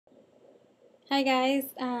Hi guys,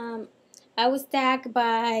 I was tagged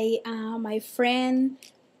by my friend.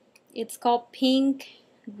 It's called Pink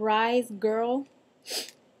Rice Girl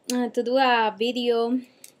to do a video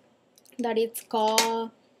that it's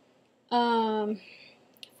called um,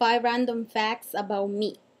 5 random facts about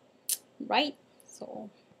me, right? So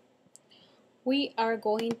we are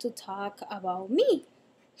going to talk about me.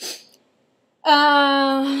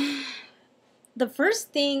 Uh, the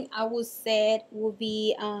first thing I would say would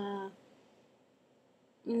be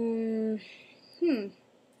mm, hmm,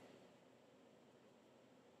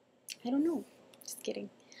 I don't know. Just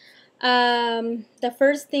kidding. The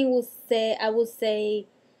first thing I would say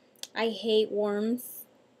I hate worms.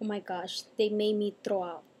 Oh my gosh, they made me throw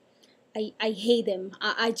up. I hate them.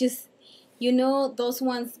 I just those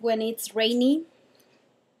ones when it's rainy,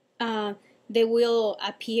 uh they will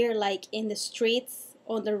appear like in the streets,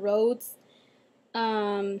 on the roads.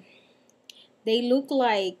 Um they look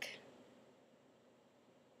like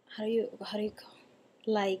how do you call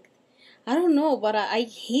like I don't know, but I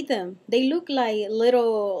hate them. They look like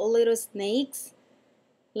little snakes,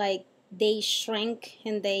 like they shrink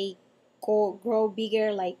and they grow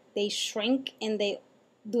bigger, like they shrink and they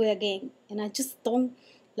do it again, and I just don't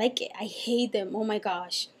like it. I hate them. Oh my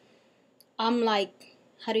gosh, I'm like,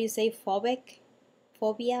 how do you say,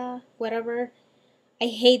 phobia, whatever. I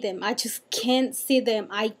hate them. I just can't see them.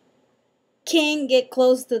 I can't get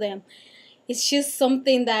close to them. It's just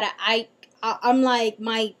something that I'm like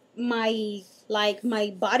my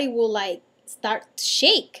body will like start to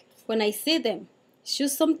shake when I see them. It's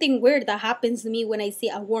just something weird that happens to me when I see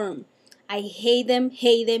a worm. I hate them,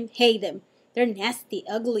 hate them, hate them. They're nasty,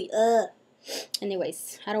 ugly. Ugh.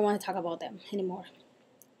 Anyways, I don't want to talk about them anymore.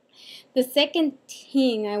 The second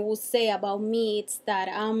thing I will say about me is that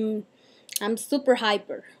I'm super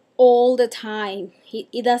hyper all the time.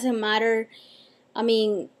 It doesn't matter. I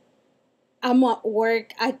mean, I'm at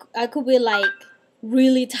work. I could be like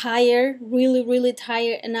really tired, really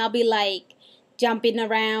tired, and I'll be like jumping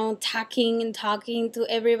around, talking to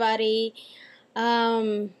everybody.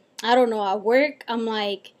 I don't know. At work, I'm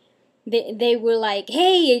like, they were like,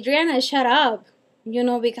 "Hey, Adriana, shut up,"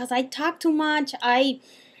 because I talk too much. I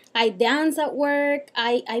dance at work.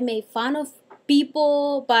 I make fun of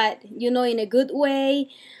people, but in a good way.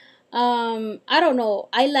 I don't know.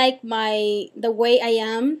 I like the way I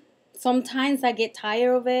am. Sometimes I get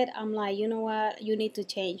tired of it. I'm like, you know what? You need to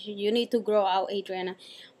change. You need to grow out, Adriana.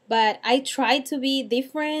 But I try to be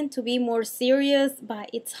different, to be more serious, but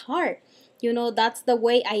it's hard. That's the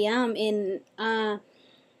way I am. And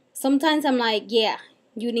sometimes I'm like, yeah,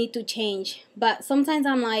 you need to change. But sometimes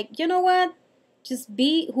I'm like, you know what? Just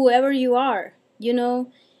be whoever you are.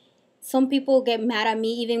 Some people get mad at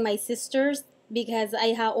me, even my sisters, because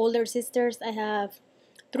I have older sisters. I have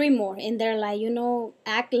three more, and they're like,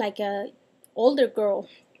 act like a older girl.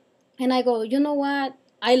 And I go, you know what?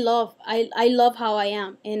 I love how I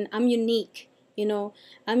am, and I'm unique.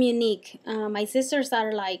 I'm unique. My sisters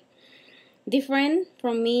are like different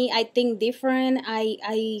from me. I think different.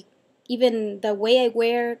 I even the way I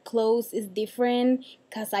wear clothes is different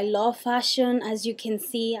because I love fashion. As you can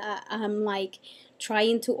see, I'm like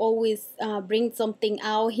trying to always bring something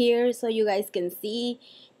out here so you guys can see.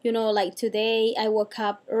 Like today I woke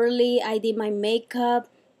up early. I did my makeup,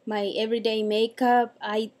 my everyday makeup.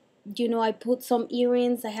 I put some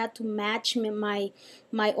earrings. I had to match my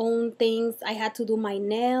own things. I had to do my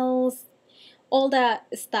nails, all that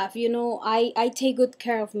stuff. I take good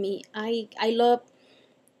care of me. I love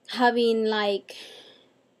having like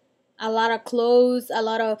a lot of clothes, a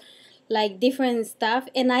lot of like different stuff,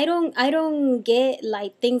 and I don't get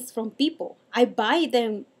like things from people. I buy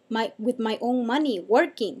them with my own money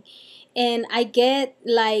working, and I get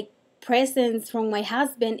like presents from my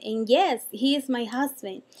husband, and yes, he is my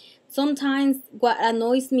husband. Sometimes what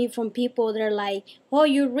annoys me from people, they're like, oh,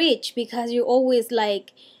 you're rich because you always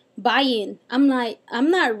like buying. I'm like,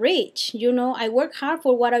 I'm not rich. I work hard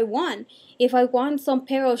for what I want. If I want some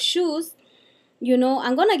pair of shoes,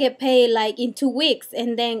 I'm gonna get paid like in 2 weeks,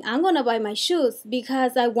 and then I'm gonna buy my shoes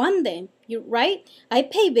because I want them. You right? I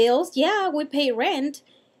pay bills. Yeah, we pay rent,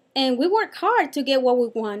 and we work hard to get what we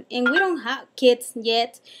want. And we don't have kids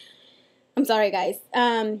yet. I'm sorry, guys.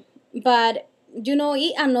 But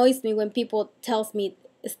it annoys me when people tells me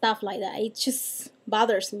stuff like that. It just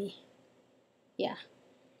bothers me. Yeah.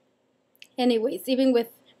 Anyways, even with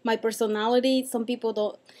my personality, some people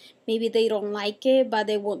don't. Maybe they don't like it, but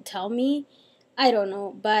they won't tell me. I don't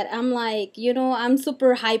know, but I'm like, I'm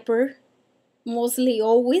super hyper, mostly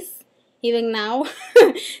always, even now,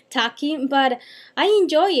 talking, but I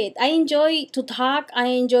enjoy it. I enjoy to talk. I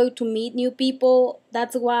enjoy to meet new people.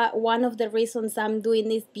 That's one of the reasons I'm doing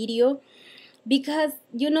this video. because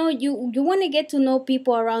you want to get to know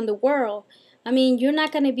people around the world. I mean, you're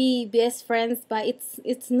not going to be best friends, but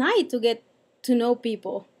it's nice to get to know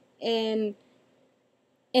people. and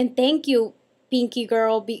and thank you, Pinky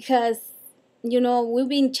Girl, because we've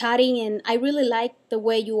been chatting and I really like the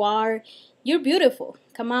way you are. You're beautiful.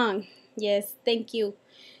 Come on. Yes, thank you.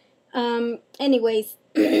 Anyways,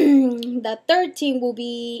 the third thing will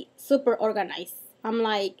be super organized. I'm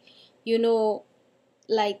like, you know,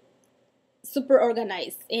 like super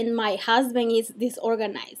organized, and my husband is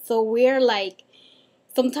disorganized. So we're like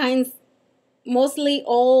sometimes, mostly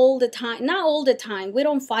all the time, not all the time, we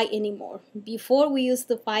don't fight anymore. Before we used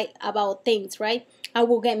to fight about things, right? I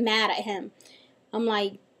will get mad at him. I'm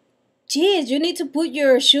like, geez, you need to put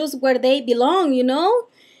your shoes where they belong,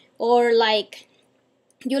 or like,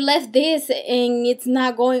 you left this and it's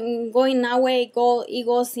not going that way, it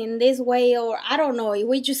goes in this way, or I don't know.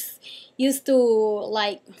 We just used to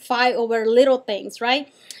like fight over little things,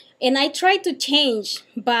 right? And I try to change,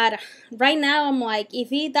 but right now I'm like, if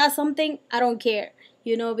he does something, I don't care,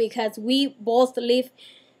 because we both live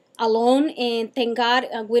alone, and thank God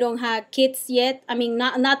we don't have kids yet. I mean,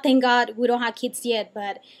 not thank God we don't have kids yet,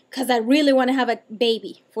 but because I really want to have a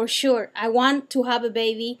baby for sure. I want to have a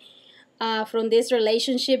baby from this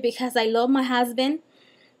relationship because I love my husband.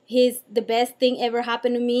 He's the best thing ever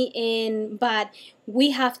happened to me, and but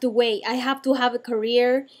we have to wait. I have to have a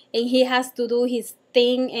career, and he has to do his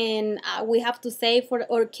thing, and we have to save for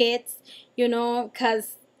our kids,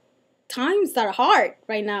 because times are hard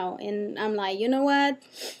right now. And I'm like, you know what?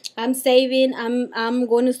 I'm saving. I'm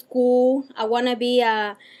going to school. I want to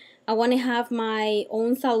have my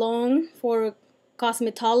own salon for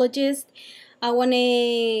cosmetologist. I want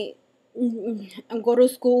to go to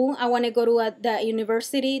school. I want to go to the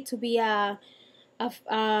university to be a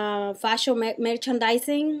fashion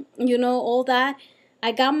merchandising. All that.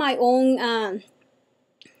 I got my own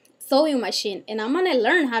sewing machine, and I'm gonna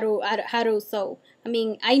learn how to sew. I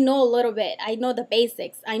mean, I know a little bit. I know the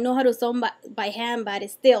basics. I know how to sew by hand, but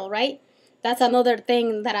it's still right. That's another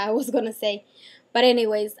thing that I was gonna say. But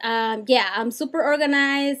anyways, yeah, I'm super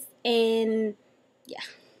organized, and yeah,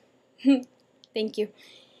 thank you.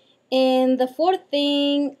 And the fourth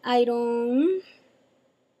thing, I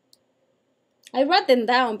wrote them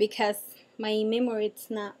down because my memory it's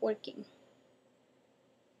not working.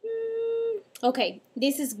 Okay,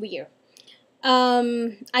 this is weird.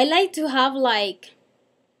 I like to have like,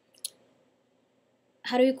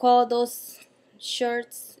 how do you call those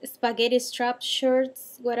shirts? Spaghetti strap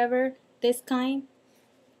shirts, whatever. This kind.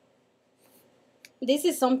 This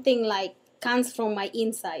is something like comes from my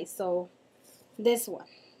inside. So this one,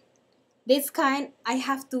 this kind, I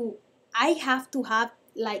have to have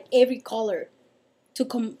like every color to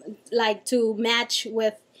like to match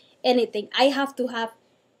with anything. I have to have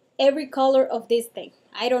every color of this thing.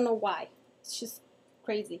 I don't know why. It's just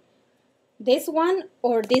crazy. This one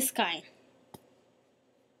or this kind.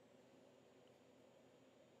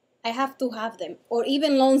 I have to have them. Or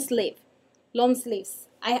even long sleeve. Long sleeves.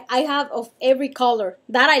 I have of every color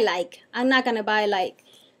that I like. I'm not gonna buy like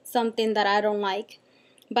something that I don't like.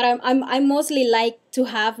 But I mostly like to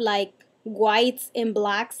have like whites and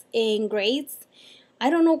blacks and grays. I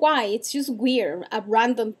don't know why. It's just weird. A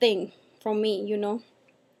random thing from me.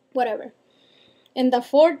 Whatever. And the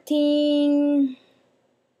 14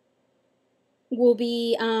 will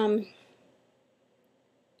be I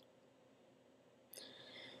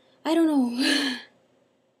don't know.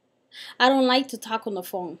 I don't like to talk on the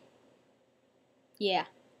phone. Yeah.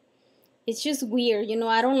 It's just weird,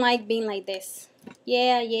 I don't like being like this.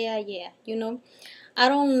 Yeah, yeah, yeah, I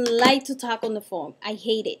don't like to talk on the phone. I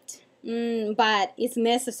hate it. But it's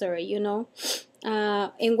necessary. And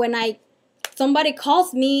when somebody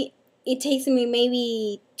calls me, it takes me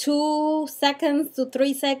maybe 2 seconds to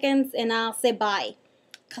 3 seconds, and I'll say bye.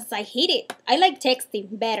 Because I hate it. I like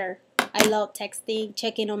texting better. I love texting,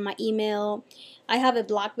 checking on my email. I have a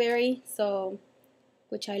BlackBerry, so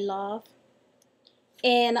which I love.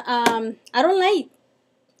 And I don't like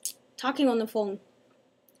talking on the phone.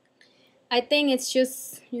 I think it's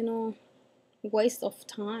just, waste of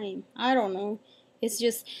time. I don't know. It's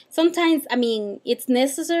just sometimes, I mean, it's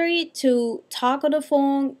necessary to talk on the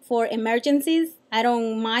phone for emergencies. I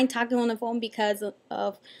don't mind talking on the phone because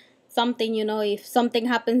of something, if something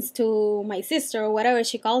happens to my sister or whatever,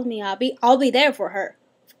 she calls me, I'll be there for her.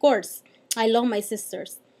 Of course. I love my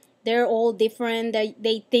sisters. They're all different.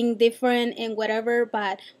 They think different and whatever,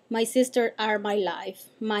 but my sisters are my life.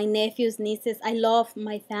 My nephews, nieces, I love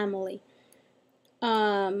my family.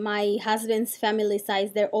 My husband's family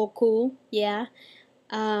size, they're all cool. Yeah.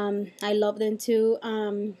 I love them too.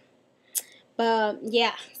 But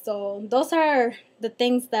yeah, so those are the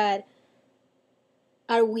things that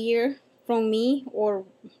are weird from me or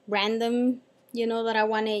random, that I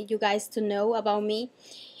wanted you guys to know about me.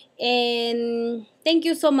 And thank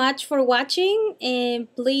you so much for watching. And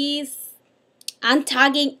please, I'm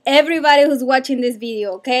tagging everybody who's watching this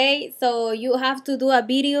video, okay? So you have to do a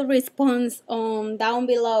video response down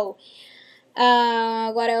below.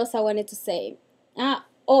 What else I wanted to say?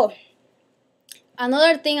 Oh,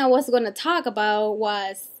 another thing I was gonna talk about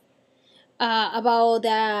was about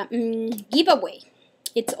the giveaway.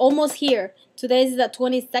 It's almost here. Today is the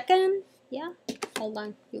 22nd. Yeah, hold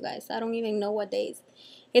on, you guys. I don't even know what days.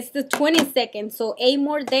 It's the 22nd, so 8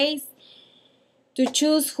 more days to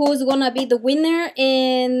choose who's gonna be the winner.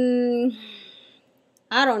 And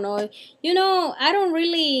I don't know.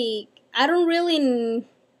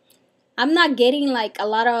 I'm not getting like a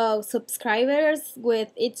lot of subscribers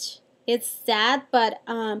with each. It's sad, but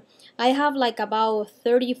I have like about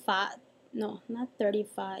 35. No, not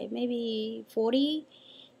 35. Maybe 40,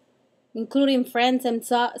 including friends and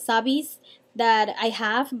subbies that I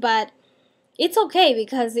have. But it's okay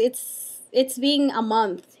because it's been a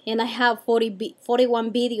month and I have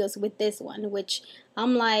 41 videos with this one, which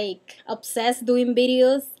I'm like obsessed doing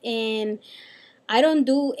videos. And I don't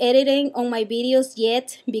do editing on my videos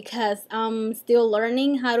yet because I'm still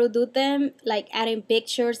learning how to do them, like adding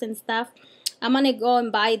pictures and stuff. I'm gonna go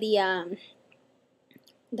and buy the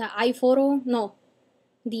iPhoto, no,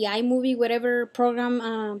 the iMovie, whatever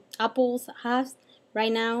program Apple has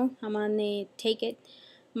right now. I'm gonna take it.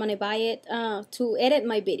 I'm gonna buy it to edit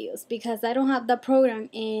my videos because I don't have the program,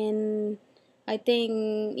 and I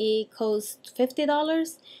think it costs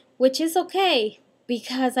 $50, which is okay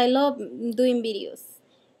because I love doing videos.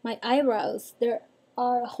 My eyebrows, they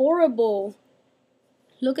are horrible.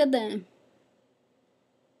 Look at them.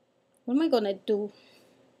 What am I gonna do?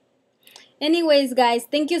 Anyways, guys,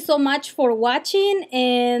 thank you so much for watching,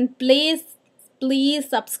 and please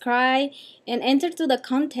subscribe and enter to the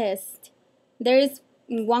contest. There is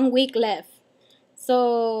 1 week left,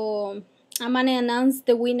 so I'm gonna announce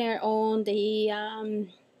the winner on the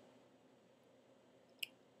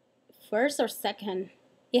first or second.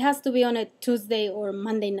 It has to be on a Tuesday or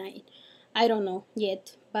Monday night. I don't know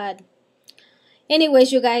yet, but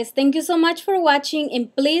anyways, you guys, thank you so much for watching,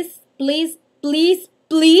 and please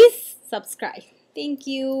subscribe. Thank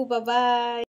you. Bye bye.